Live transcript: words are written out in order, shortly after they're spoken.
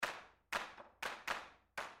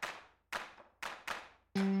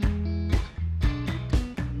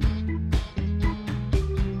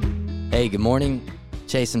Hey, good morning,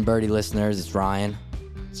 Chasing Birdie listeners. It's Ryan.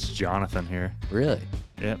 It's Jonathan here. Really?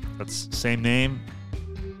 Yep, that's same name.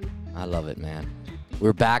 I love it, man.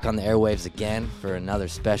 We're back on the airwaves again for another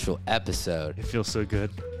special episode. It feels so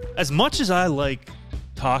good. As much as I like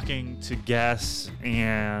talking to guests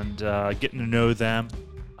and getting to know them,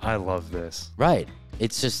 I love this. Right.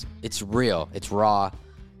 It's real. It's raw.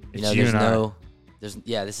 It's you and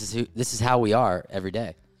this is how we are every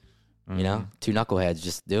day. Mm-hmm. You know, two knuckleheads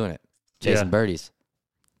just doing it, chasing birdies.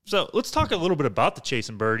 So let's talk a little bit about the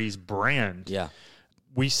Chasing Birdies brand. Yeah.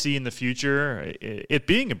 We see in the future it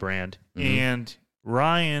being a brand, and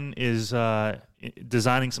Ryan is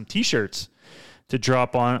designing some T-shirts to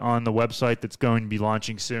drop on the website that's going to be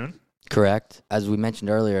launching soon. Correct. As we mentioned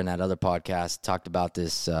earlier in that other podcast, talked about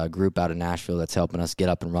this group out of Nashville that's helping us get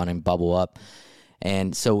up and running, bubble up.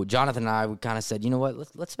 And so Jonathan and I, we kind of said, you know what,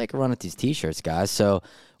 let's make a run at these T-shirts, guys. So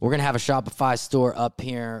we're going to have a Shopify store up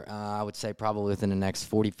here, I would say probably within the next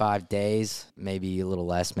 45 days, maybe a little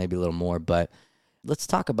less, maybe a little more. But let's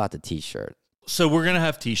talk about the T-shirt. So we're going to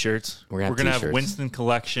have T-shirts. We're going to have Winston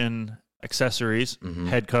Collection accessories,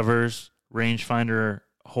 head covers, rangefinder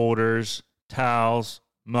holders, towels,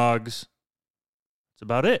 mugs. That's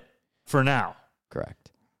about it for now.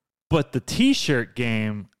 Correct. But the T-shirt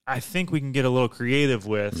game, I think we can get a little creative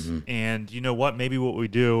with. And you know what? Maybe what we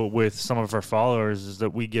do with some of our followers is that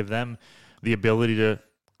we give them the ability to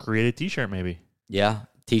create a T-shirt maybe. Yeah.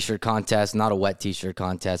 T-shirt contest, not a wet T-shirt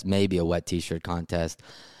contest, maybe a wet T-shirt contest,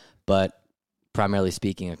 but primarily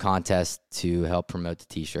speaking, a contest to help promote the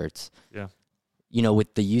T-shirts. Yeah. You know,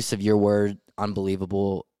 with the use of your word,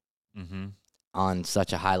 unbelievable, on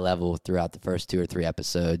such a high level throughout the first 2 or 3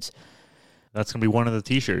 episodes. That's going to be one of the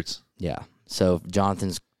T-shirts. Yeah. So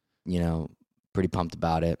Jonathan's, pretty pumped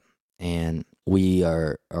about it. And we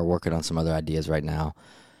are working on some other ideas right now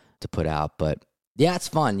to put out. But yeah, it's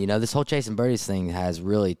fun. This whole Chasing Birdies thing has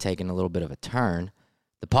really taken a little bit of a turn.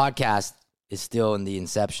 The podcast is still in the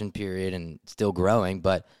inception period and still growing.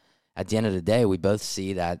 But at the end of the day, we both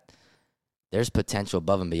see that there's potential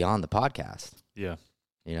above and beyond the podcast. Yeah.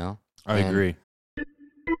 I agree.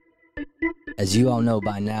 As you all know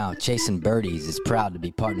by now, Chasing Birdies is proud to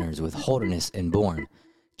be partners with Holderness and Bourne.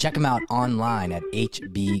 Check them out online at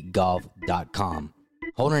hbgolf.com.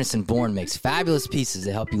 Holderness and Bourne makes fabulous pieces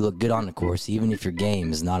that help you look good on the course, even if your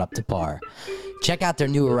game is not up to par. Check out their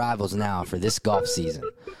new arrivals now for this golf season.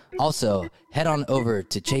 Also, head on over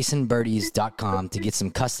to chasingbirdies.com to get some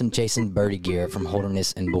custom Chasing Birdie gear from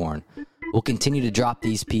Holderness and Bourne. We'll continue to drop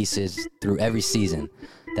these pieces through every season.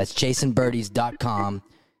 That's chasingbirdies.com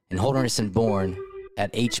and Holderness and Bourne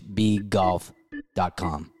at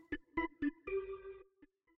hbgolf.com.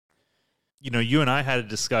 You and I had a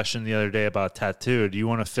discussion the other day about tattoo. Do you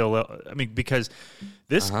want to fill out? I mean, because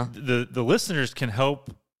this the listeners can help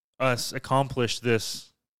us accomplish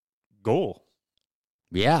this goal.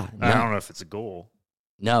 Yeah. No. I don't know if it's a goal.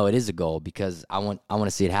 No, it is a goal because I want to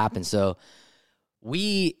see it happen. So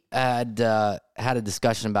we had had a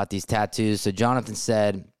discussion about these tattoos. So Jonathan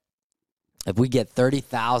said, if we get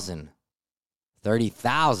 30,000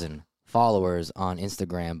 followers on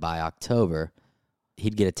Instagram by October,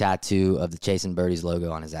 he'd get a tattoo of the Chasing Birdies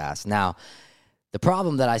logo on his ass. Now, the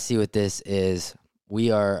problem that I see with this is we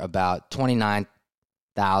are about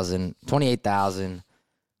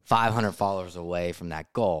 28,500 followers away from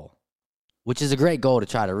that goal, which is a great goal to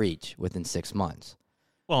try to reach within 6 months.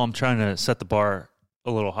 Well, I'm trying to set the bar a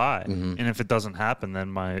little high, and if it doesn't happen, then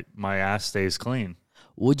my ass stays clean.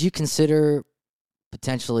 Would you consider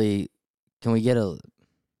potentially, can we get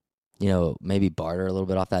maybe barter a little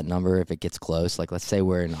bit off that number if it gets close? Like, let's say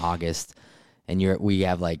we're in August and we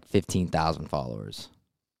have like 15,000 followers.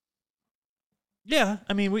 Yeah,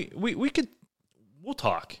 I mean, we'll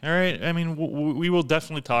talk. All right, I mean, we will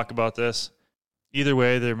definitely talk about this. Either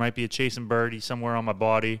way, there might be a Chasing Birdie somewhere on my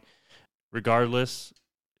body. Regardless,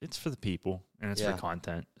 it's for the people and it's for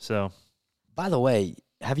content. So, by the way,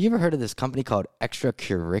 have you ever heard of this company called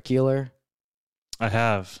Extracurricular? I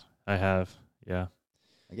have. Yeah.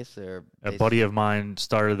 I guess they're a buddy of mine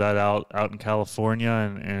started that out in California,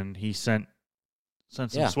 and he sent some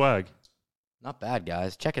swag. Not bad,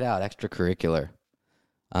 guys. Check it out, Extracurricular.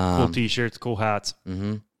 Cool T-shirts, cool hats.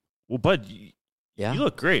 Well, Bud, you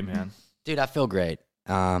look great, man. Dude, I feel great.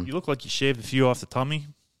 You look like you shaved a few off the tummy.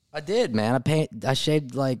 I did, man. I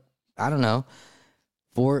shaved 4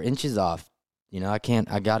 inches off. I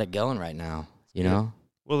got it going right now, know?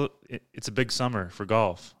 Well, it's a big summer for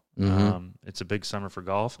golf. It's a big summer for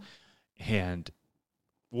golf, and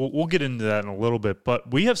we'll get into that in a little bit.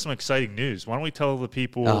 But we have some exciting news. Why don't we tell the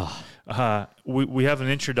people? We have an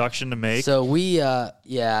introduction to make. So we're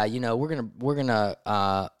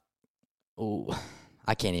gonna oh,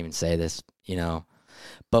 I can't even say this,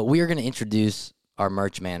 but we are going to introduce our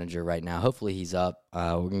merch manager right now. Hopefully he's up.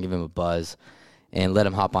 We're going to give him a buzz and let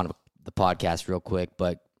him hop on the podcast real quick.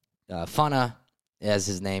 But Funna, as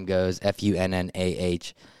his name goes,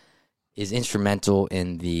 Funnah, is instrumental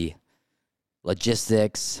in the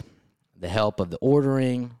logistics, the help of the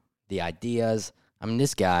ordering, the ideas. I mean,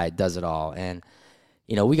 this guy does it all. And,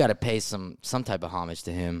 we got to pay some type of homage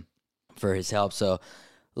to him for his help. So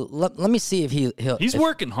let me see if he'll. He's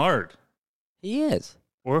working hard. He is.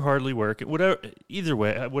 Or hardly working. Whatever. Either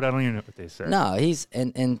way, I don't even know what they say. No, he's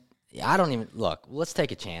and I don't even look. Let's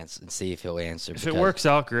take a chance and see if he'll answer. If it works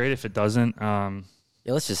out, great. If it doesn't,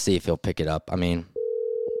 let's just see if he'll pick it up. I mean,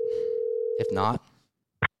 if not,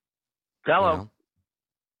 hello,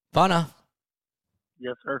 Funna.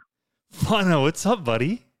 Yes, sir. Funna, what's up,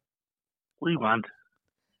 buddy? What do you want?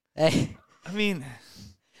 Hey, I mean,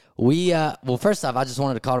 well, first off, I just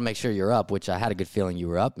wanted to call to make sure you're up, which I had a good feeling you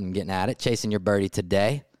were up and getting at it, chasing your birdie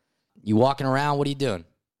today. You walking around? What are you doing?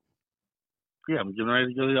 Yeah, I'm getting ready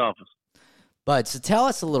to go to the office. Bud, so tell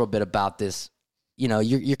us a little bit about this.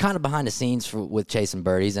 You're kind of behind the scenes with chasing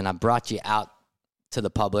birdies, and I brought you out to the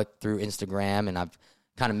public through Instagram, and I've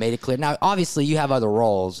kind of made it clear. Now, obviously, you have other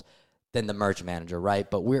roles than the merch manager,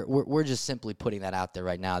 right? But we're just simply putting that out there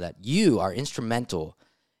right now that you are instrumental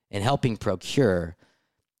in helping procure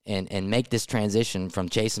and make this transition from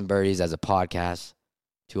chasing birdies as a podcast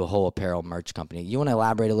to a whole apparel merch company. You want to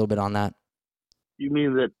elaborate a little bit on that? You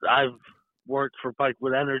mean that I've worked for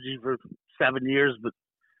Pikewood Energy for 7 years, but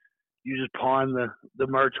you just pawn the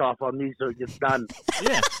merch off on me so it gets done?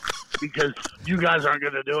 yeah. Because you guys aren't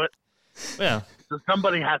going to do it. Yeah. So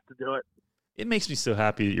somebody has to do it. It makes me so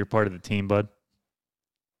happy that you're part of the team, bud.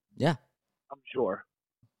 Yeah. I'm sure.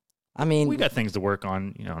 I mean, we got things to work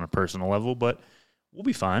on, on a personal level, but we'll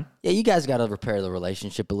be fine. Yeah, you guys got to repair the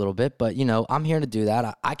relationship a little bit, but, I'm here to do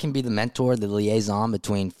that. I can be the mentor, the liaison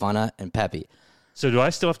between Funna and Peppy. So do I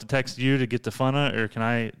still have to text you to get to Funna, or can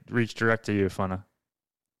I reach direct to you, Funna?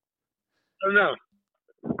 I don't know.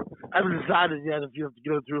 I haven't decided yet if you have to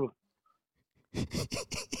go through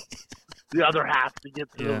the other half to get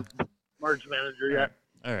to the merch manager yet.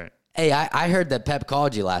 All right. Hey, I heard that Pep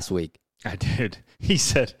called you last week. I did. He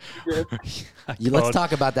said, let's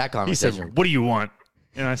talk about that conversation. He said, what do you want?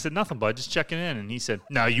 And I said, nothing, bud, just checking in. And he said,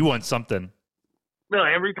 no, you want something. No,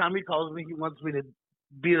 every time he calls me, he wants me to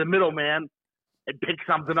be the middleman and pick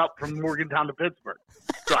something up from Morgantown to Pittsburgh.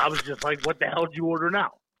 So I was just like, what the hell did you order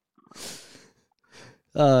now?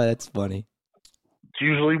 Oh, that's funny. It's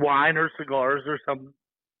usually wine or cigars or some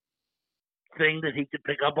thing that he could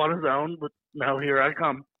pick up on his own, but now here I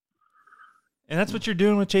come. And that's what you're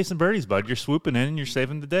doing with chasing birdies, bud. You're swooping in and you're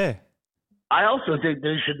saving the day. I also think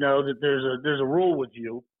they should know that there's a rule with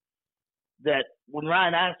you that when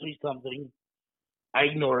Ryan asks me something, I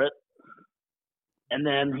ignore it. And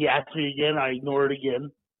then he asks me again, I ignore it again.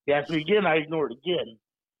 He asks me again, I ignore it again.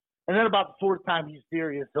 And then about the fourth time he's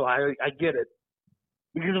serious, so I get it.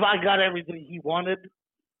 Because if I got everything he wanted,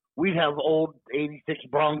 we'd have old 86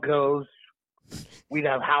 Broncos. We'd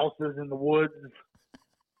have houses in the woods.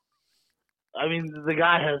 I mean, the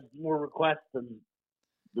guy has more requests than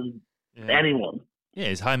anyone. Yeah,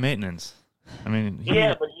 he's high maintenance. I mean, but he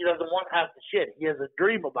doesn't want half the shit. He has a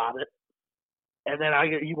dream about it, and then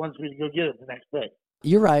he wants me to go get it the next day.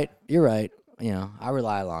 You're right. I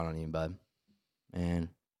rely a lot on you, bud. And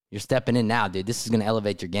you're stepping in now, dude. This is going to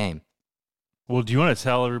elevate your game. Well, do you want to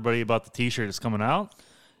tell everybody about the T-shirt that's coming out?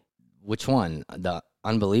 Which one? The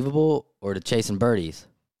Unbelievable or the Chasing Birdies?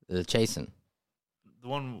 The Chasing. The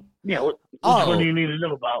one. Yeah. Which one do you need to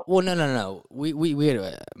know about? Well, no.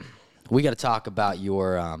 We got to talk about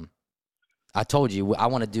your. I told you I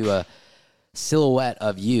want to do a silhouette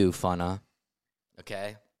of you, Funna.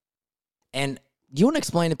 Okay. And do you want to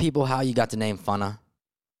explain to people how you got the name Funna?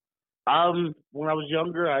 When I was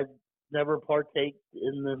younger, I never partake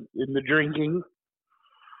in the drinking.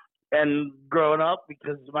 And growing up,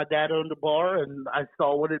 because my dad owned a bar and I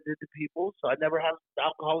saw what it did to people, so I never had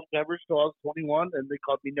alcoholic beverage till I was 21, and they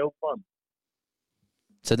called me No Fun.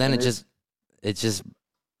 So then it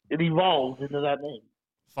evolved into that name.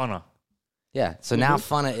 Funna. Yeah. So now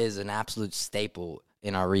Funna is an absolute staple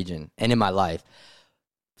in our region and in my life.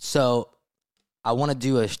 So I want to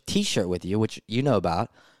do a T-shirt with you, which you know about,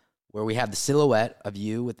 where we have the silhouette of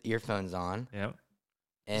you with earphones on. Yep.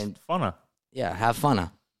 And Funna. Yeah, have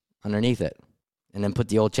Funna underneath it. And then put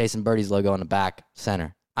the old Chasing Birdies logo on the back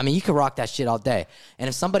center. I mean, you can rock that shit all day. And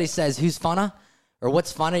if somebody says, who's Funna? Or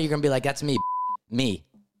what's Funna? You're going to be like, that's me. Me.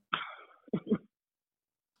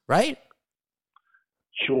 Right?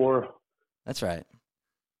 Sure. That's right.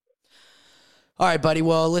 All right, buddy.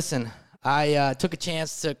 Well, listen, I took a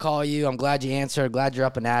chance to call you. I'm glad you answered. Glad you're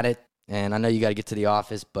up and at it. And I know you got to get to the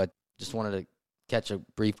office, but just wanted to catch a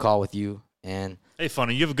brief call with you. And Hey,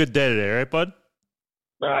 Funny, you have a good day today, right, bud?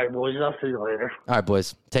 All right, boys. I'll see you later. all right,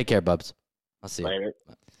 boys. Take care, Bubs. I'll see you. Later.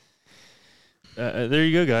 There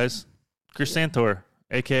you go, guys. Chris Santor,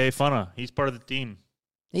 a.k.a. Funna. He's part of the team.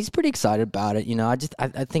 He's pretty excited about it. You know, I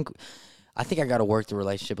think I got to work the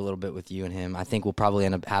relationship a little bit with you and him. I think we'll probably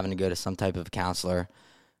end up having to go to some type of counselor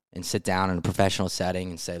and sit down in a professional setting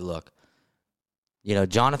and say, look, you know,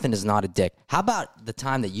 Jonathan is not a dick. How about the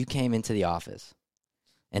time that you came into the office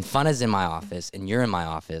and Funna's in my office and you're in my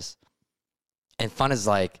office and Funna's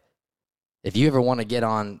like, if you ever want to get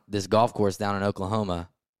on this golf course down in Oklahoma,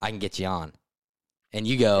 I can get you on. And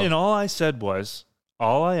you go, And all I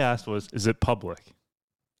asked was, is it public?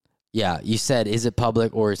 yeah, you said, is it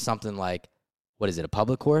public or something like, what is it, a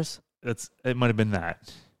public course? It might have been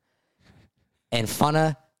that. And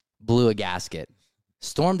Funna blew a gasket,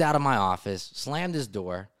 stormed out of my office, slammed his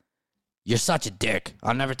door. You're such a dick.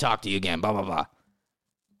 I'll never talk to you again, blah, blah, blah.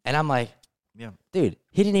 And I'm like, Yeah. dude,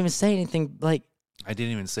 he didn't even say anything like, I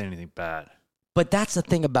didn't even say anything bad. but that's the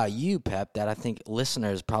thing about you, Pep, that I think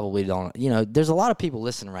listeners probably don't, you know, there's a lot of people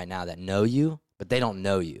listening right now that know you, but they don't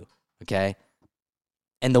know you, okay?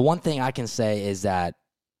 And the one thing I can say is that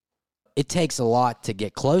it takes a lot to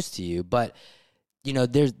get close to you, but, you know,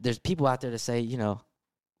 there's people out there to say, you know,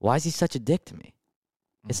 why is he such a dick to me?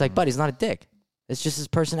 It's like, buddy, he's not a dick. It's just his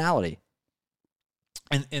personality.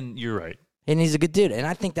 And you're right. And he's a good dude. And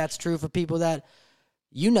I think that's true for people that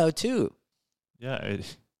you know, too. Yeah.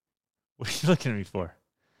 What are you looking at me for?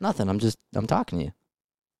 Nothing. I'm talking to you.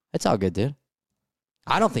 It's all good, dude.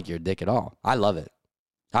 I don't think you're a dick at all. I love it.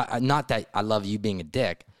 Not that I love you being a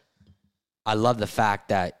dick. I love the fact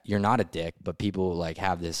that you're not a dick, but people like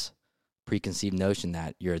have this preconceived notion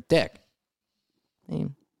that you're a dick. I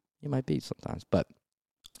mean, you might be sometimes, but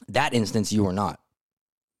that instance, you were not.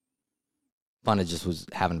 Funna just was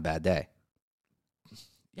having a bad day.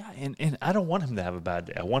 Yeah, and I don't want him to have a bad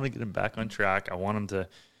day. I want to get him back on track. I want him to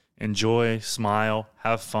enjoy, smile,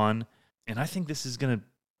 have fun. And I think this is gonna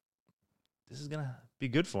be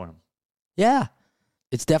good for him. Yeah.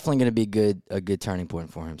 It's definitely going to be a good turning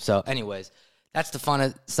point for him. So, anyways, that's the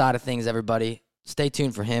fun side of things, everybody. Stay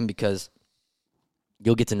tuned for him because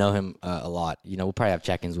you'll get to know him a lot. You know, we'll probably have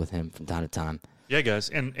check-ins with him from time to time. Yeah, guys,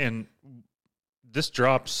 and this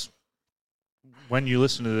drops when you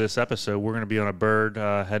listen to this episode. We're going to be on a bird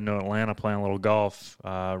heading to Atlanta playing a little golf.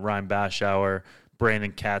 Ryan Bashauer,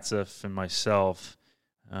 Brandon Katzif, and myself.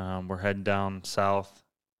 We're heading down south,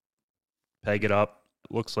 peg it up.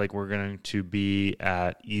 Looks like we're going to be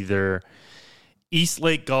at either East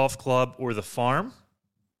Lake Golf Club or the Farm.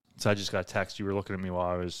 So I just got a text. You were looking at me while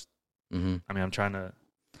I was. Mm-hmm. I mean, I'm trying to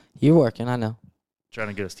You're working, I know.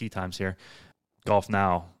 get us tee times here. Golf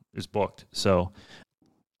Now is booked. So,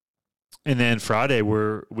 and then Friday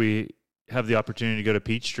we have the opportunity to go to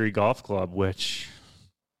Peachtree Golf Club, which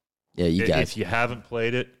Yeah, you guys. if you haven't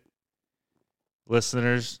played it,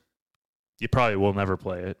 listeners, you probably will never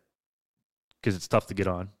play it. Because it's tough to get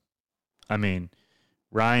on. I mean,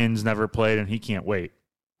 Ryan's never played, and he can't wait.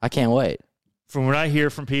 I can't wait. From what I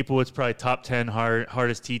hear from people, it's probably top 10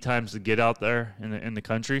 hardest tee times to get out there in the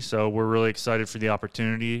country. So we're really excited for the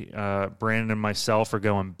opportunity. Brandon and myself are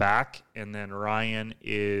going back, and then Ryan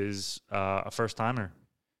is a first-timer.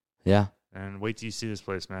 Yeah. And wait till you see this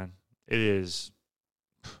place, man. It is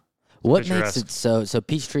What makes picturesque. it so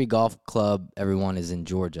Peachtree Golf Club, everyone, is in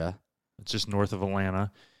Georgia. It's just north of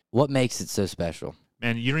Atlanta. What makes it so special?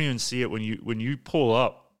 Man, you don't even see it when you pull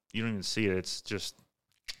up. You don't even see it. It's just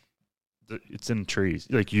it's in trees.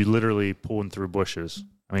 Like you literally pulling through bushes.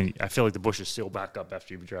 I mean, I feel like the bushes seal back up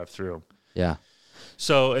after you drive through. Yeah.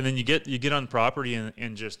 So, and then you get on property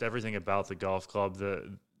and just everything about the golf club.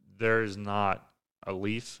 There is not a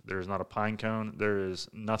leaf. There is not a pine cone. There is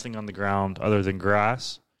nothing on the ground other than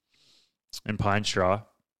grass and pine straw.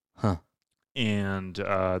 Huh. And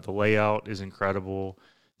the layout is incredible.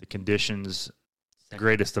 The conditions, the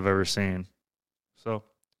greatest I've ever seen. So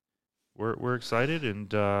we're excited,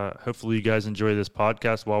 and hopefully you guys enjoy this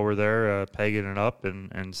podcast while we're there, pegging it up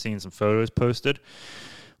and seeing some photos posted.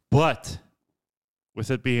 But with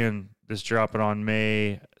it being this dropping on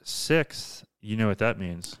May 6th, you know what that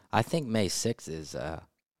means. I think May 6th is, oh,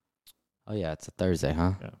 yeah, it's a Thursday,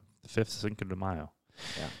 huh? Yeah, the 5th is Cinco de Mayo.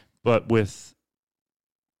 Yeah. But with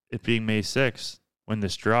it being May 6th, when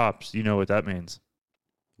this drops, you know what that means.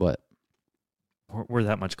 What? We're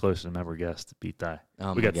that much closer than ever guessed to Pete Dye.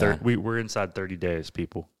 Oh, We my got God. we're inside 30 days,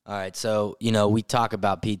 people. All right, so, you know, we talk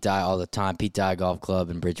about Pete Dye all the time. Pete Dye Golf Club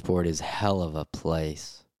in Bridgeport is hell of a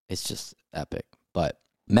place. It's just epic. But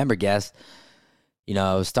member guest,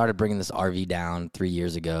 started bringing this RV down 4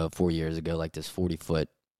 years ago, like this 40-foot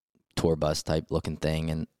tour bus type looking thing.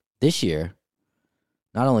 And this year,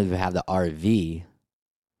 not only do we have the RV,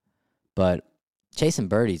 but Chasing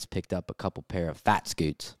Birdies picked up a couple pair of fat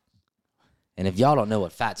scoots. And if y'all don't know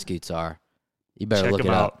what fat scoots are, you better Check look it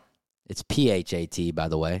them up. out. It's PHAT, by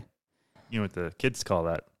the way. You know what the kids call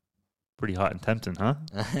that? Pretty hot and tempting, huh?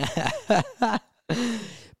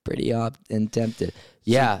 Pretty hot and tempted.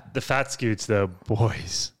 Yeah. The fat scoots, though,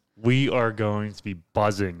 boys, we are going to be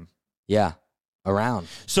buzzing. Yeah. Around.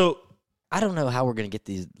 So I don't know how we're going to get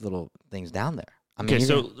these little things down there. I mean, okay,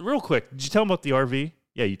 so real quick, did you tell them about the RV?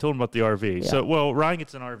 Yeah, you told them about the RV. Yeah. So, well, Ryan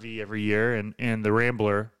gets an RV every year, and the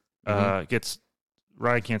Rambler gets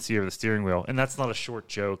Ryan can't see over the steering wheel, and that's not a short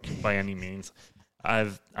joke by any means.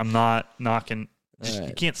 I'm not knocking. Just, right.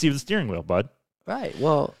 You can't see over the steering wheel, bud. Right.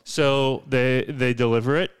 Well, So they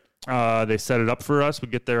deliver it. They set it up for us. We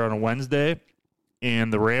get there on a Wednesday,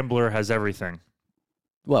 and the Rambler has everything.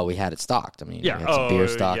 well, we had it stocked. I mean, Yeah. we had some beer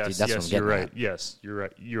stocked. Yes, That's yes, what I'm you're getting right. at. Yes, you're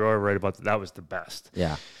right. You are right about that. That was the best.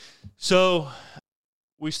 Yeah. So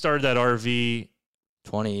we started that RV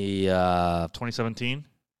 2017,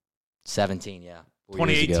 2017. yeah. 4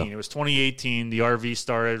 years ago. 2018. It was 2018. The RV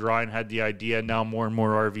started. Ryan had the idea. Now more and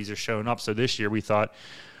more RVs are showing up. So this year we thought,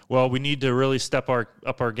 well, we need to really step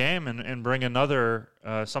up our game and bring another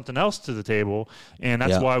something else to the table. And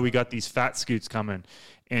that's Yeah. why we got these fat scoots coming.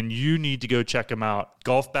 And you need to go check them out.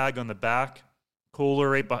 Golf bag on the back, cooler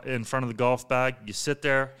right in front of the golf bag. You sit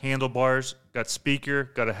there, handlebars, got speaker,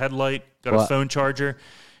 got a headlight, got a phone charger,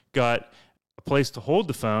 got a place to hold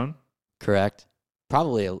the phone. Correct.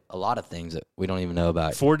 Probably a lot of things that we don't even know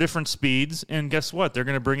about. 4 different speeds, and guess what? They're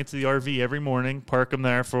going to bring it to the RV every morning, park them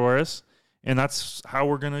there for us, and that's how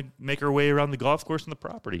we're going to make our way around the golf course and the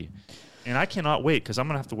property. And I cannot wait because I'm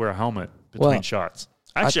going to have to wear a helmet between shots.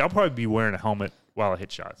 Actually, I'll probably be wearing a helmet while I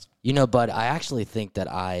hit shots. Bud, I actually think that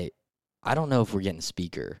I don't know if we're getting a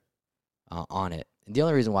speaker on it. And the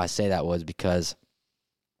only reason why I say that was because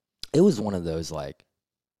it was one of those like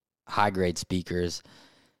high-grade speakers,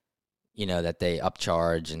 that they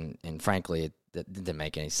upcharge, and frankly, it didn't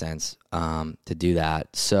make any sense to do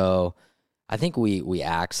that. So I think we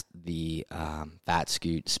axed the Fat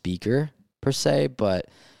Scoot speaker per se, but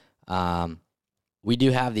we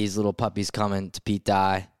do have these little puppies coming to Pete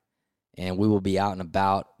Dye, and we will be out and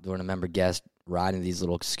about during a member guest riding these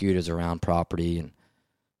little scooters around property and,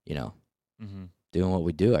 doing what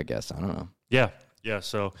we do, I guess. I don't know. Yeah.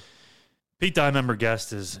 So Pete Dye member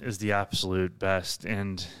guest is the absolute best.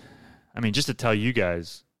 And, I mean, just to tell you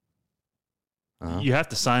guys, you have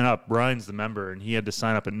to sign up. Brian's the member, and he had to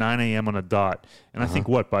sign up at 9 a.m. on a dot. And I think,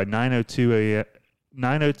 by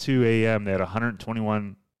 9:02 a.m., they had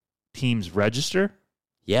 121 teams register.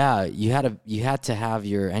 Yeah, you had to have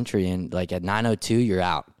your entry in, like, at 9:02, you're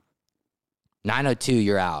out. 9:02,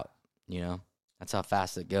 you're out. That's how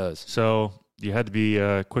fast it goes. So you had to be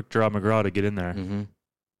Quick Draw McGraw to get in there. Mm-hmm.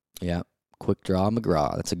 Yeah, Quick Draw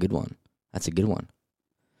McGraw. That's a good one.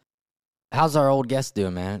 How's our old guest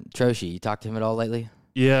doing, man? Troshi, you talked to him at all lately?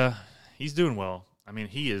 Yeah, he's doing well. I mean,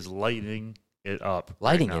 he is lighting it up.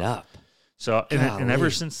 Lighting right it now. up. So, and Golly. ever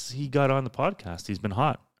since he got on the podcast, he's been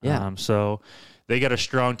hot. Yeah. So they got a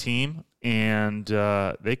strong team, and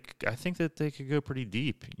I think that they could go pretty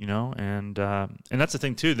deep, and that's the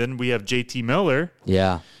thing too. Then we have JT Miller.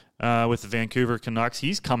 Yeah. With the Vancouver Canucks.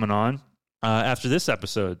 He's coming on after this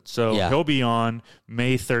episode. So he'll be on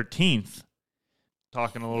May 13th,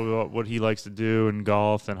 talking a little bit about what he likes to do in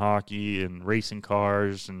golf and hockey and racing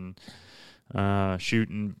cars and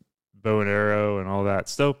shooting bow and arrow and all that.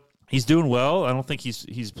 So he's doing well. I don't think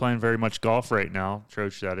he's playing very much golf right now,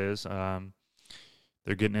 Troch, that is.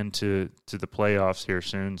 They're getting into the playoffs here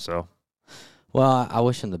soon. So, well, I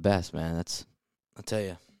wish him the best, man. I'll tell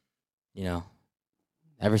you,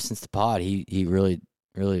 ever since the pod, he really,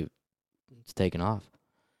 really it's taken off.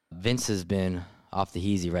 Vince has been off the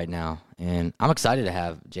heezy right now, and I'm excited to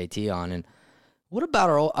have JT on. And what about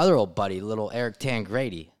our other old buddy, little Eric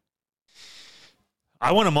Tangrady?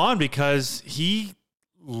 I want him on because he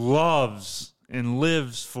loves and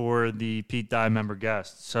lives for the Pete Dye member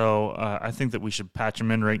guest. So I think that we should patch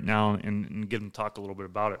him in right now and get him to talk a little bit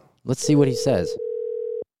about it. Let's see what he says.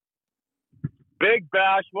 Big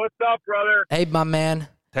Bash, what's up, brother? Hey, my man.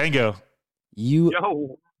 Tango. You're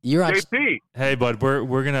on. JP. Hey, bud.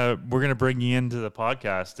 We're gonna bring you into the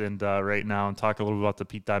podcast and right now and talk a little bit about the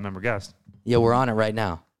Pete Dye member guest. Yeah, we're on it right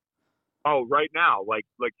now. Oh, right now, like,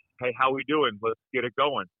 hey, how we doing? Let's get it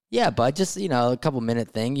going. Yeah, bud, just, a couple minute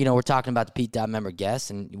thing. We're talking about the Pete Dye member guest,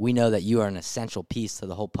 and we know that you are an essential piece to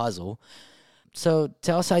the whole puzzle. So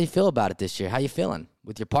tell us how you feel about it this year. How you feeling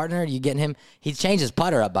with your partner? You getting him? He changed his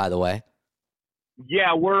putter up, by the way.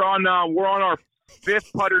 Yeah, we're on our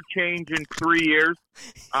fifth putter change in 3 years.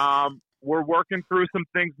 We're working through some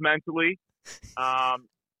things mentally.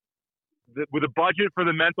 With the budget for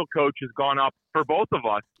the mental coach has gone up for both of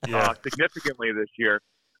us significantly this year.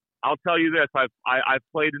 I'll tell you this: I've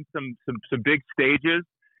played in some big stages,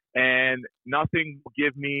 and nothing will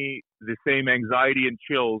give me the same anxiety and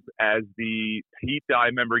chills as the Pete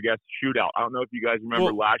Dye member guest shootout. I don't know if you guys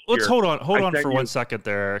remember last year. Let's hold on for 1 second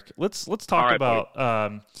there, Eric. Let's talk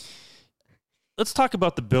about let's talk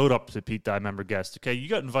about the build up to Pete Dye member guest. Okay, you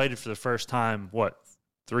got invited for the first time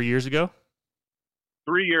 3 years ago?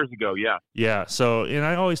 3 years ago, yeah. Yeah. So, and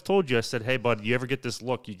I always told you, I said, hey, bud, you ever get this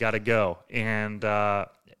look, you got to go. And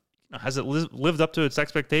has it lived up to its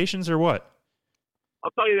expectations or what?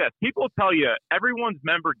 I'll tell you this. People tell you everyone's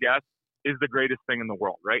member guest is the greatest thing in the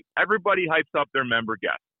world, right? Everybody hypes up their member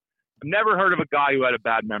guest. I've never heard of a guy who had a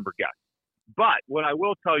bad member guest. But what I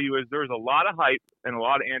will tell you is there's a lot of hype and a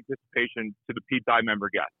lot of anticipation to the Pete Dye member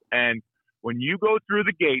guest. And when you go through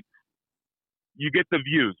the gates, you get the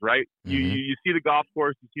views, right? Mm-hmm. You see the golf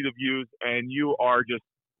course, you see the views, and you are just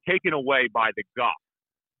taken away by the golf.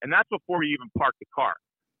 And that's before you even park the car.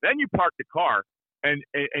 Then you park the car, and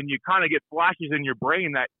you kind of get flashes in your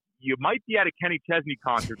brain that you might be at a Kenny Chesney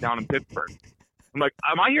concert down in Pittsburgh. I'm like,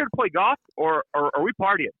 am I here to play golf, or are we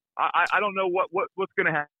partying? I don't know what's going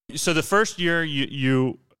to happen. So the first year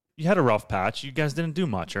you had a rough patch. You guys didn't do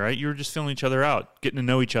much, all right? You were just feeling each other out, getting to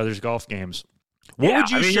know each other's golf games.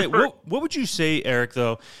 What would you say, Eric,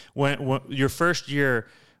 though, when your first year,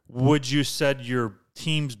 would you said your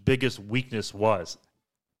team's biggest weakness was?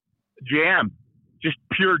 Jam. Just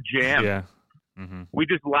pure jam. Yeah. Mm-hmm. We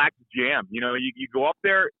just lacked jam. You know, you go up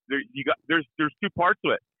there's two parts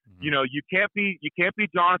to it. Mm-hmm. You know, you can't be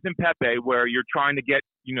Jonathan Pepe where you're trying to get,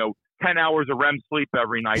 10 hours of REM sleep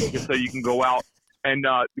every night just so you can go out and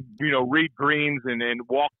read greens and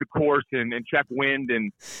walk the course and check wind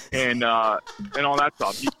and all that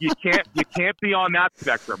stuff. You can't be on that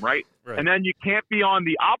spectrum, right? And then you can't be on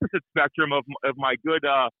the opposite spectrum of my good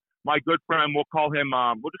friend. We'll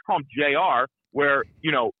just call him JR, where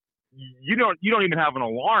you don't even have an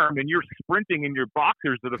alarm and you're sprinting in your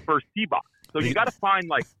boxers to the first tee box. So you got to find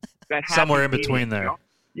like that somewhere in between there.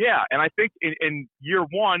 Yeah, and I think in year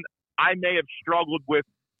one I may have struggled with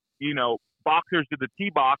boxers to the tee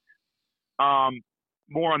box,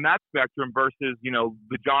 more on that spectrum versus,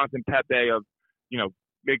 the Jonathan Pepe of,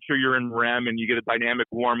 make sure you're in REM and you get a dynamic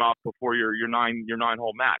warm up before your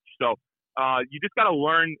 9-hole match. So, you just got to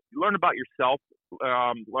learn about yourself,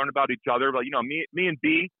 learn about each other. But, me and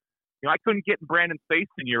B, I couldn't get in Brandon's face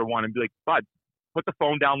in year one and be like, bud, put the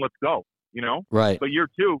phone down. Let's go, Right. But year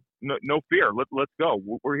two, no fear. Let's go.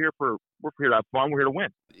 We're here to have fun. We're here to win.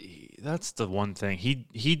 That's the one thing.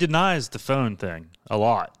 He denies the phone thing a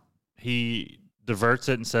lot. He diverts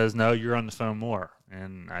it and says, no, you're on the phone more.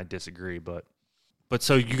 And I disagree. But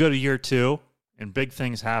so you go to year two and big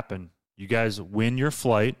things happen. You guys win your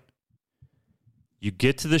flight. You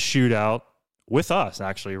get to the shootout with us,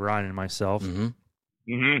 actually, Ryan and myself. Mm-hmm.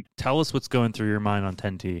 Mm-hmm. Tell us what's going through your mind on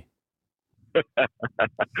 10T.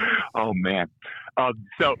 Oh man.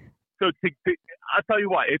 So I'll tell you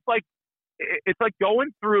what, it's like going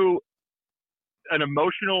through an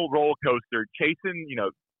emotional roller coaster, chasing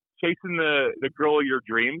the girl of your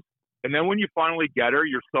dreams. And then when you finally get her,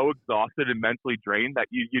 you're so exhausted and mentally drained that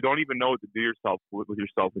you don't even know what to do with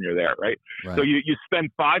yourself when you're there. Right. So you spend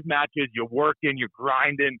 5 matches, you're working, you're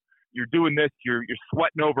grinding, you're doing this, you're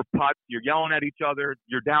sweating over putts, you're yelling at each other,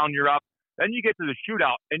 you're down, you're up. Then you get to the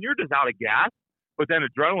shootout and you're just out of gas, but then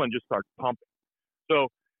adrenaline just starts pumping. So,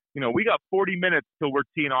 we got 40 minutes till we're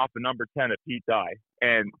teeing off the number 10 at Pete Dye.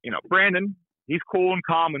 And, Brandon, he's cool and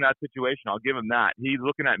calm in that situation. I'll give him that. He's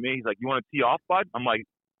looking at me. He's like, you want to tee off, bud? I'm like,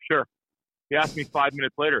 sure. He asked me 5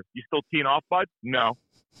 minutes later, you still teeing off, bud? No.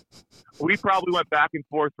 We probably went back and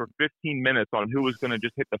forth for 15 minutes on who was going to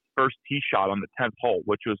just hit the first tee shot on the 10th hole,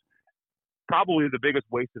 which was probably the biggest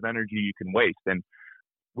waste of energy you can waste. And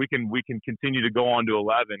we can continue to go on to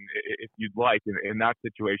 11 if you'd like in that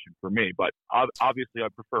situation for me. But obviously I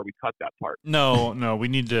prefer we cut that part. No, we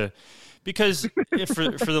need to, because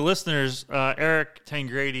for the listeners, Eric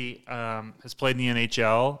Tangradi has played in the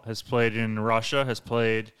NHL, has played in Russia, has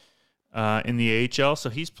played in the AHL. So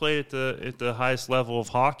he's played at the highest level of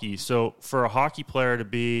hockey. So for a hockey player to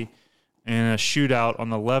be in a shootout on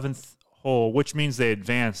the 11th hole, which means they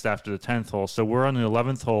advanced after the 10th hole. So we're on the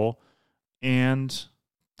 11th hole, and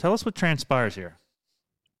tell us what transpires here.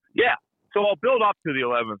 Yeah. So I'll build up to the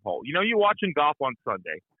 11th hole. You're watching golf on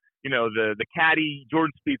Sunday. the caddy,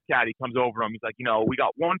 Jordan Spieth's caddy, comes over to him. He's like, we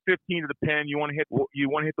got 115 to the pin. You want to hit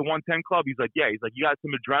the 110 club? He's like, yeah. He's like, you got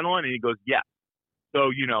some adrenaline, and he goes, yeah. So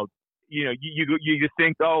you just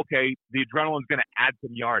think, oh, okay, the adrenaline's going to add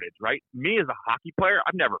some yardage, right? Me as a hockey player,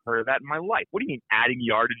 I've never heard of that in my life. What do you mean adding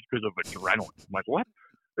yardage because of adrenaline? I'm like, what?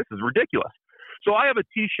 This is ridiculous. So I have a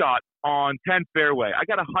tee shot on 10 fairway. I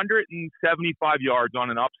got 175 yards on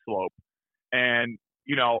an upslope, and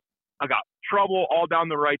I got trouble all down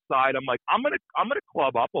the right side. I'm like, I'm gonna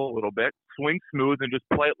club up a little bit, swing smooth, and just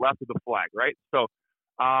play it left of the flag, right? So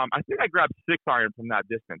I think I grabbed 6-iron from that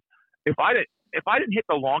distance. If I didn't hit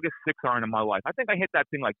the longest 6-iron in my life, I think I hit that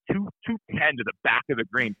thing like 210 to the back of the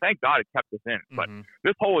green. Thank God it kept us in. But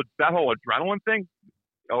that whole adrenaline thing,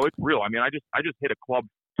 it's real. I mean, I just hit a club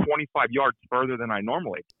 25 yards further than I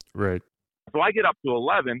normally. Right. So I get up to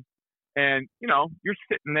 11, and you're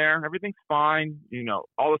sitting there, everything's fine.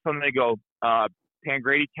 All of a sudden they go,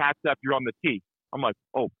 Tangradi, catch up, you're on the tee. I'm like,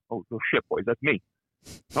 oh shit, boys, that's me.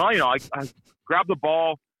 Well, I grab the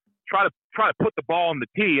ball, try to put the ball on the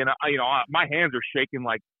tee, and my hands are shaking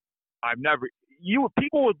like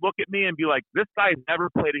people would look at me and be like, this guy's never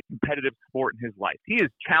played a competitive sport in his life. He is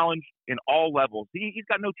challenged in all levels. He's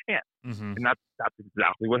got no chance. Mm-hmm. And that's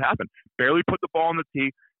exactly what happened. Barely put the ball on the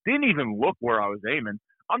tee. Didn't even look where I was aiming.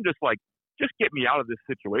 I'm just like, just get me out of this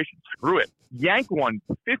situation. Screw it. Yank one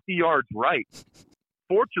 50 yards right.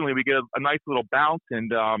 Fortunately, we get a nice little bounce, and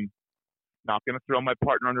not going to throw my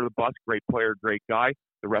partner under the bus. Great player, great guy.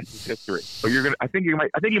 The rest is history. So I think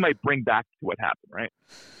you might bring back to what happened, right?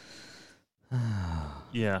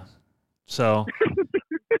 Yeah. So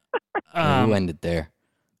we ended there.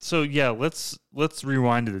 So yeah, let's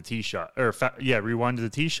rewind to the tee shot, rewind to the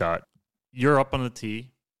tee shot. You're up on the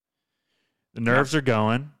tee. The nerves are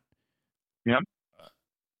going. Yep.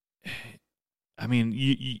 I mean,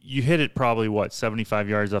 you hit it probably 75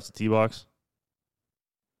 yards off the tee box.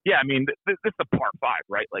 Yeah, I mean, this is a par 5,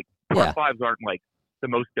 right? Like par 5s aren't like the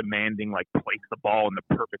most demanding, like place the ball in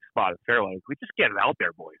the perfect spot of fairway. We just get it out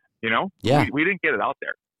there, boys. Yeah. We didn't get it out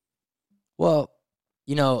there. Well,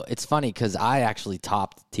 it's funny because I actually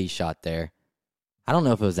topped the tee shot there. I don't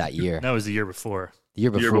know if it was that year. That was the year before. The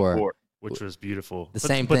year before. Which was beautiful.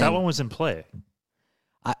 Same but thing. that one was in play.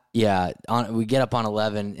 We get up on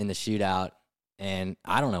 11 in the shootout, and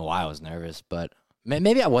I don't know why I was nervous, but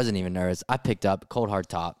maybe I wasn't even nervous. I picked up cold hard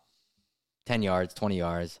top, 10 yards, 20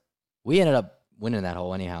 yards. We ended up winning that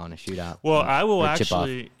hole anyhow in a shootout. Well, I will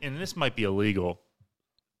actually, and this might be illegal,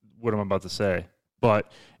 what I'm about to say,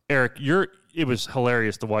 but Eric, it was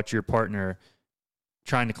hilarious to watch your partner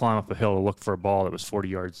trying to climb up a hill to look for a ball that was 40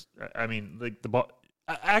 yards. I mean, like the ball.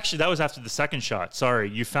 Actually, that was after the second shot. Sorry,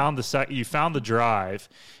 you found the drive,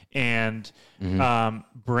 and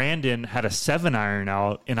Brandon had a 7-iron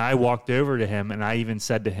out, and I walked over to him, and I even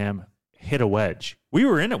said to him, "Hit a wedge." We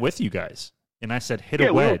were in it with you guys, and I said, "Hit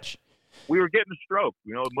a wedge." We were getting a stroke,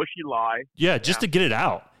 mushy lie. Yeah, just to get it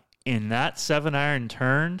out, and that 7-iron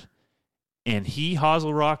turned, and he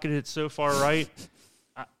hosel rocketed it so far right.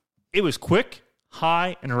 It was quick,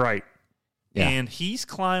 high, and right. Yeah. And he's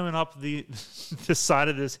climbing up the side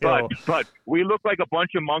of this hill. But we look like a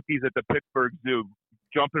bunch of monkeys at the Pittsburgh Zoo,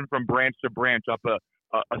 jumping from branch to branch up a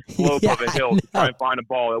slope of a hill to try and find a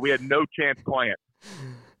ball. We had no chance playing.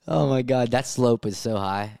 Oh my God, that slope is so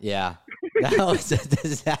high. Yeah, that was a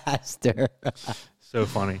disaster. So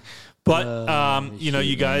funny, but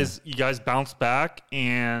you guys bounced back,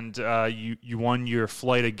 and you won your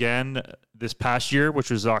flight again this past year,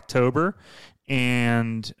 which was October.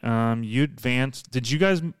 And you advanced. Did you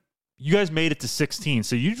guys made it to 16?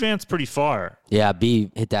 So you advanced pretty far. Yeah, B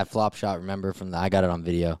hit that flop shot. Remember I got it on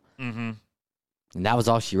video. Mm-hmm. And that was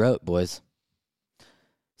all she wrote, boys.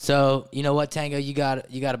 So you know what, Tango? You got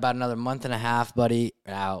about another month and a half, buddy.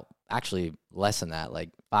 Now, actually less than that,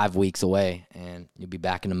 like 5 weeks away, and you'll be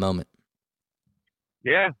back in a moment.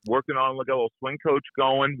 Yeah, working on like a little swing coach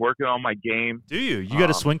going, working on my game. Do you? You got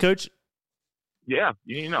a swing coach? Yeah,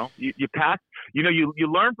 you pass. You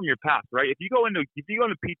learn from your past, right? If you go into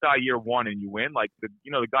PTI year 1 and you win, like the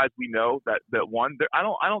guys we know that won, I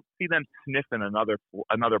don't see them sniffing another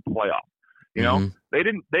playoff. They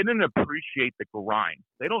didn't appreciate the grind.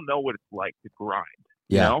 They don't know what it's like to grind.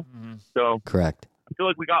 Yeah. Mm-hmm. So correct. I feel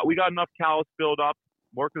like we got enough callus built up.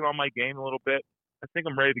 Working on my game a little bit. I think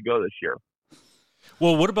I'm ready to go this year.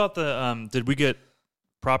 Well, what about the? Did we get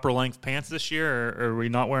proper length pants this year, or are we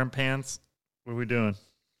not wearing pants? What are we doing?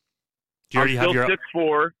 Do you already have your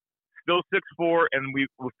 6'4", still 6'4", and we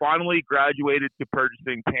finally graduated to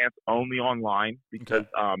purchasing pants only online because,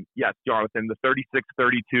 yes, Jonathan, the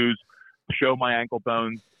 36-32s show my ankle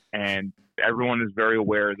bones, and everyone is very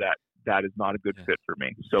aware that that is not a good fit for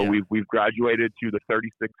me. So Yeah. we've graduated to the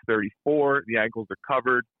 36, 34. The ankles are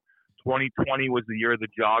covered. 2020 was the year of the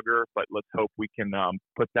jogger, but let's hope we can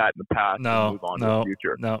put that in the past and move on to the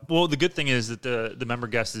future. No. Well, the good thing is that the member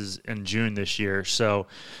guest is in June this year, so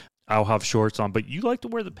I'll have shorts on. But you like to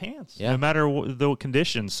wear the pants, no matter the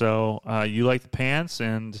conditions. So you like the pants,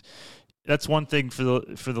 and that's one thing for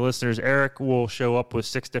the listeners. Eric will show up with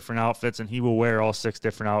 6 different outfits, and he will wear all 6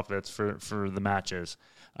 different outfits for the matches.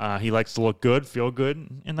 He likes to look good, feel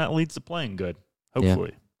good, and that leads to playing good,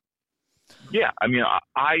 hopefully. Yeah, I mean,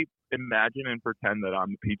 I imagine and pretend that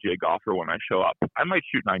I'm the PGA golfer when I show up. I might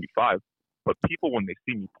shoot 95, but people, when they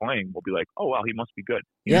see me playing, will be like, "Oh, wow, he must be good."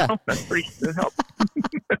 You know? That's pretty good help.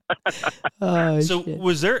 So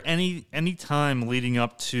was there any time leading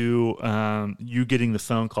up to you getting the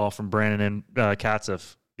phone call from Brandon and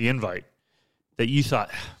Katzeff, the invite, that you thought,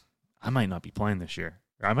 I might not be playing this year,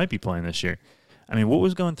 or I might be playing this year? I mean, what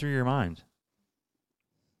was going through your mind?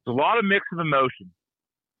 There's a lot of mix of emotions.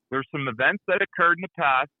 There's some events that occurred in the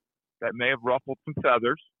past that may have ruffled some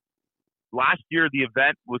feathers. Last year, the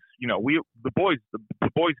event was, the boys'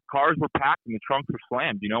 cars were packed and the trunks were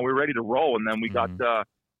slammed. We were ready to roll, and then we got a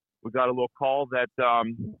little call that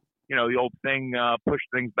the old thing pushed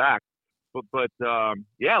things back. But a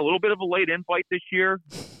little bit of a late invite this year.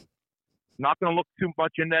 Not going to look too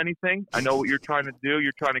much into anything. I know what you're trying to do.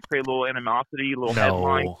 You're trying to create a little animosity, a little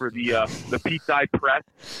headline for the Pete Dye Press,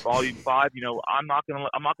 Volume 5. I'm not gonna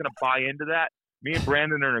buy into that. Me and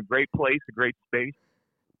Brandon are in a great place, a great space.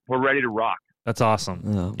 We're ready to rock. That's awesome.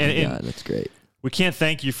 Oh, God, that's great. We can't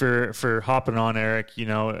thank you for hopping on, Eric.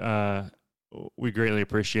 We greatly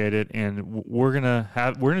appreciate it, and we're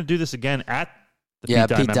gonna do this again at the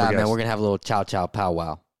Pete Dye, man. We're gonna have a little chow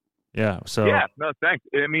powwow. Yeah. So no, thanks.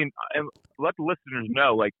 I mean, and let the listeners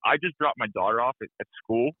know. Like, I just dropped my daughter off at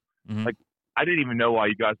school. Mm-hmm. Like, I didn't even know why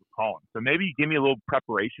you guys were calling. So maybe you give me a little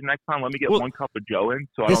preparation next time. Let me get 1 cup of Joe in,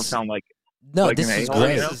 so I don't sound like. No, like this is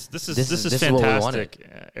great. This is fantastic,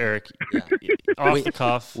 Eric. Off the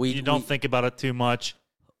cuff. You don't think about it too much.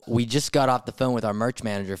 We just got off the phone with our merch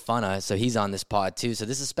manager, Funna, so he's on this pod too. So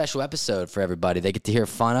this is a special episode for everybody. They get to hear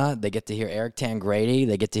Funna, they get to hear Eric Tangradi,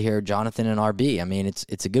 they get to hear Jonathan and RB. I mean,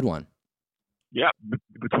 it's a good one. Yeah,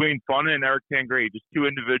 between Funna and Eric Tangradi, just 2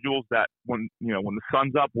 individuals that when the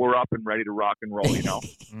sun's up, we're up and ready to rock and roll.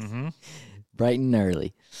 Mm-hmm. Bright and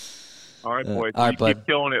early. All right, boys. All right, you keep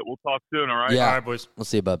killing it. We'll talk soon, all right? Yeah. All right, boys. We'll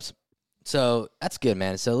see you, Bubs. So that's good,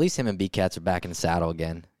 man. So at least him and B-Cats are back in the saddle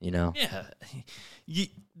again, Yeah.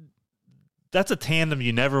 That's a tandem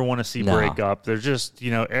you never want to see break up. They're just,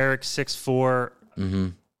 Eric's 6'4", mm-hmm.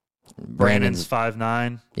 Brandon's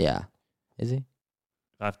 5'9". Yeah. Is he?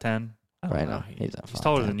 5'10". Right now. He's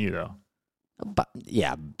taller than you, though. But,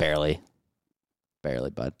 yeah, barely.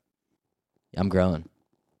 Barely, bud. I'm growing.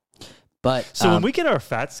 But so when we get our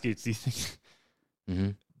fat scoots, do you think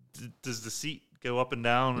mm-hmm. Does the seat go up and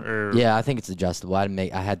down? Or yeah, I think it's adjustable. I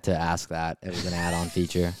had to ask that. It was an add-on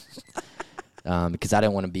feature because I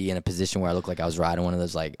didn't want to be in a position where I looked like I was riding one of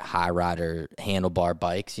those like high rider handlebar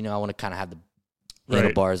bikes. I want to kind of have the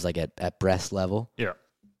handlebars like at breast level. Yeah,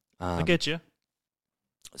 I get you.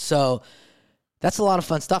 So that's a lot of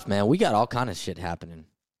fun stuff, man. We got all kind of shit happening.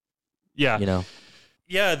 Yeah,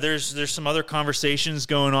 Yeah, there's some other conversations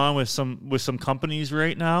going on with some companies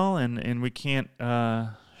right now, and we can't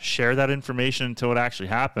share that information until it actually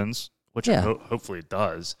happens, which hopefully it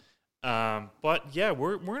does. But yeah,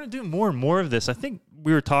 we're gonna do more and more of this. I think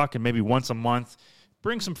we were talking maybe once a month,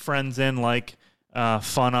 bring some friends in like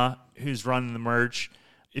Funna, who's running the merch.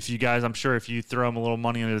 If you guys, I'm sure if you throw them a little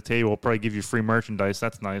money under the table, we'll probably give you free merchandise.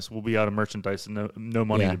 That's nice. We'll be out of merchandise and no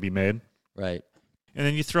money to be made. Right. And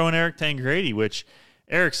then you throw in Eric Tangradi, which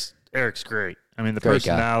Eric's great. I mean, the great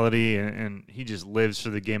personality, and he just lives for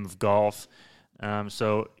the game of golf.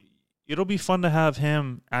 So it'll be fun to have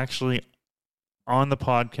him actually on the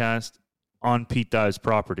podcast on Pete Dye's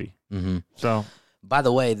property. Mm-hmm. So, by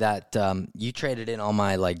the way, that you traded in all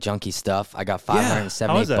my like junky stuff. I got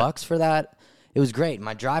 $578 for that. It was great.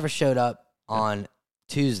 My driver showed up on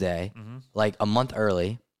Tuesday, like a month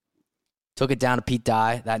early. Took it down to Pete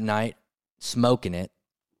Dye that night, smoking it.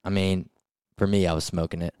 I mean, for me, I was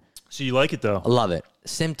smoking it. So you like it, though? I love it.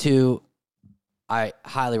 Sim 2, I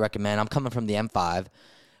highly recommend. I'm coming from the M5.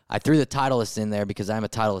 I threw the Titleist in there because I'm a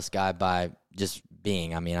Titleist guy by just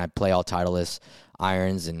being. I mean, I play all Titleist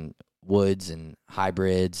irons and woods and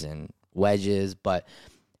hybrids and wedges, but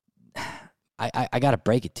I got to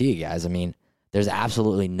break it to you guys. I mean, there's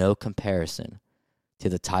absolutely no comparison to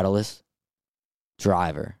the Titleist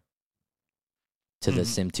driver to the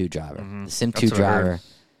Sim 2 driver. The Sim 2 driver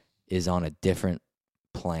is on a different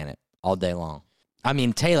planet all day long. I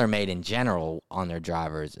mean, TaylorMade in general on their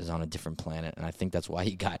drivers is on a different planet, and I think that's why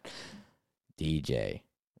you got DJ,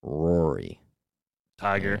 Rory,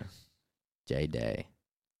 Tiger, J-Day,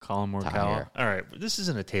 Colin Morikawa. Tiger. All right, this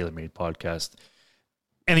isn't a TaylorMade podcast.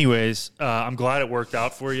 Anyways, I'm glad it worked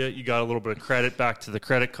out for you. You got a little bit of credit back to the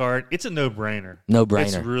credit card. It's a no-brainer. No-brainer.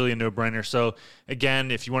 It's really a no-brainer. So,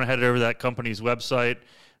 again, if you want to head over to that company's website,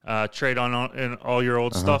 trade on all your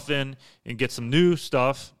old stuff in and get some new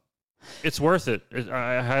stuff, it's worth it.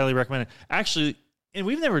 I highly recommend it. Actually, and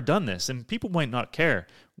we've never done this, and people might not care.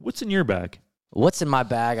 What's in your bag? What's in my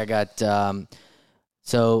bag? I got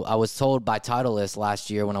so I was told by Titleist last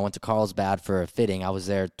year when I went to Carlsbad for a fitting. I was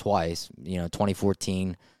there twice,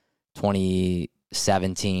 2014,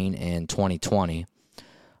 2017, and 2020,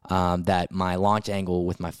 that my launch angle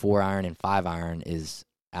with my 4-iron and 5-iron is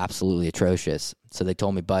absolutely atrocious. So they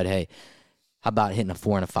told me, Bud, hey, how about hitting a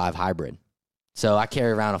 4 and a 5 hybrid? So I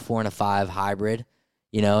carry around a 4 and a 5 hybrid,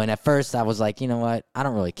 and at first I was like, you know what? I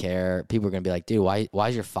don't really care. People are going to be like, dude, why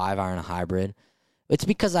is your 5-iron a hybrid? It's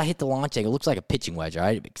because I hit the launch angle. It looks like a pitching wedge,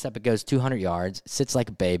 right? Except it goes 200 yards, sits like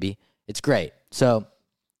a baby. It's great. So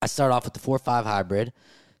I start off with the 4-5 hybrid,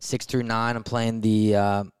 6 through 9. I'm playing the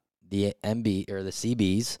MB or the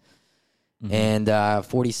CBs, and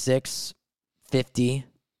 46, 50,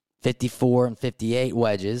 54, and 58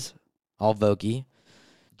 wedges, all Vokey.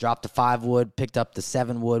 Dropped the 5 wood, picked up the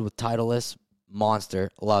 7 wood with Titleist, monster,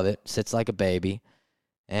 love it, sits like a baby.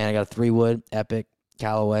 And I got a 3 wood, Epic,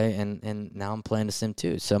 Callaway, and now I'm playing the Sim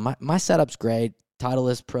 2. So my setup's great.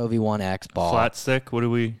 Titleist Pro V1X ball. Flat stick, what do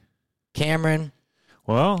we... Cameron.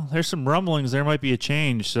 Well, there's some rumblings. There might be a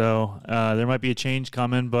change. So there might be a change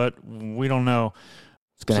coming, but we don't know.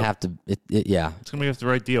 It's going to have to, yeah. It's going to be the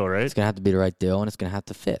right deal, right? It's going to have to be the right deal, and it's going to have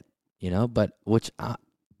to fit, but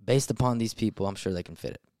based upon these people, I'm sure they can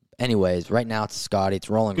fit it. Anyways, right now it's Scotty. It's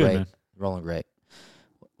rolling Good, great. man. Rolling great.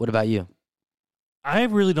 What about you? I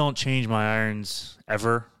really don't change my irons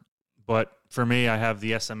ever, but for me, I have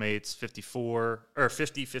the SM8s 50,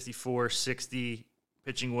 54, 60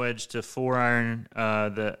 pitching wedge to 4-iron,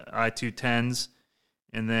 the I210s,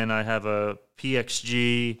 and then I have a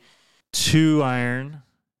PXG 2-iron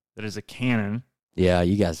that is a Canon. Yeah,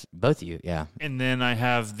 you guys, both of you, yeah. And then I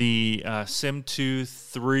have the Sim 2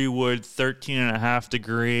 3-wood 13.5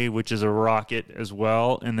 degree, which is a rocket as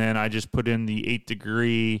well. And then I just put in the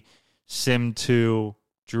 8-degree Sim 2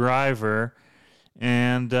 driver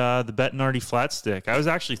and the Bettinardi flat stick. I was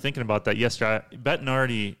actually thinking about that yesterday.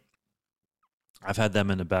 Bettinardi, I've had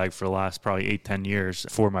them in the bag for the last probably 8-10 years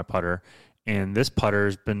for my putter. And this putter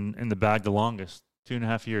has been in the bag the longest,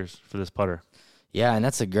 2.5 years for this putter. Yeah, and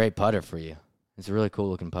that's a great putter for you. It's a really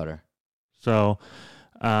cool-looking putter. So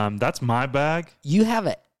that's my bag. You have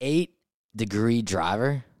an 8-degree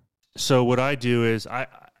driver? So what I do is I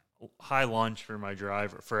high launch for my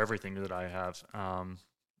driver, for everything that I have.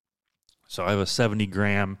 So I have a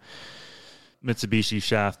 70-gram Mitsubishi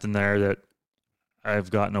shaft in there that I've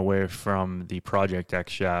gotten away from the Project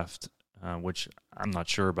X shaft, which I'm not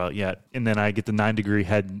sure about yet. And then I get the 9-degree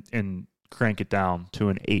head and crank it down to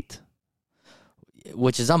an 8.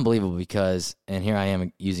 Which is unbelievable because, and here I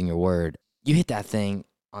am using your word, you hit that thing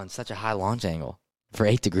on such a high launch angle for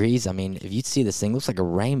 8 degrees. I mean, if you see this thing, it looks like a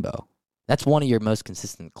rainbow. That's one of your most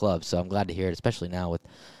consistent clubs, so I'm glad to hear it, especially now with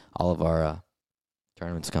all of our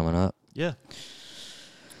tournaments coming up. Yeah.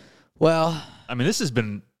 Well, I mean, this has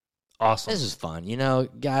been awesome. This is fun.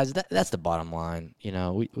 Guys, that's the bottom line.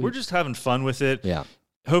 We're just having fun with it. Yeah.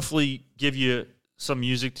 Hopefully give you some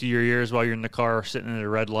music to your ears while you're in the car sitting at a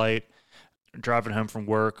red light, driving home from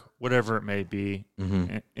work, whatever it may be.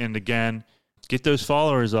 Mm-hmm. And again, get those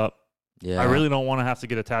followers up. Yeah. I really don't want to have to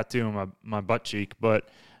get a tattoo on my butt cheek, but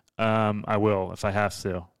I will if I have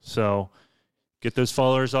to. So get those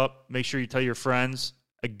followers up. Make sure you tell your friends.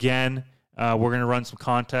 Again, we're going to run some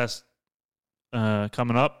contests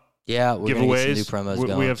coming up. Yeah, we're going to get some new promos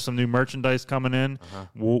going. We have some new merchandise coming in. Uh-huh.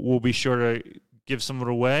 We'll be sure to give some of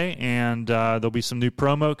it away, and there'll be some new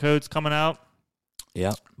promo codes coming out.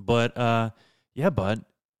 Yeah. But, bud,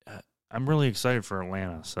 I'm really excited for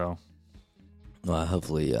Atlanta. So, well,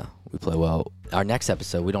 hopefully we play well. Our next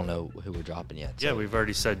episode, we don't know who we're dropping yet. yeah, we've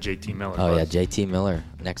already said JT Miller. Oh, bud. yeah, JT Miller.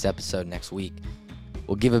 Next episode, next week.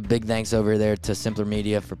 We'll give a big thanks over there to Simpler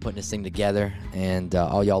Media for putting this thing together. And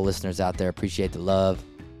all y'all listeners out there, appreciate the love.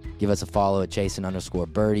 Give us a follow at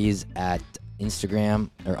Chasin_Birdies at Instagram,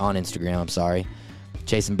 or on Instagram, I'm sorry.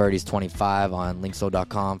 ChasinBirdies25 on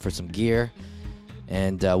Linksoul.com for some gear.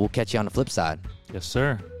 And we'll catch you on the flip side. Yes,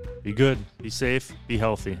 sir. Be good. Be safe. Be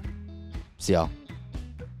healthy. See y'all.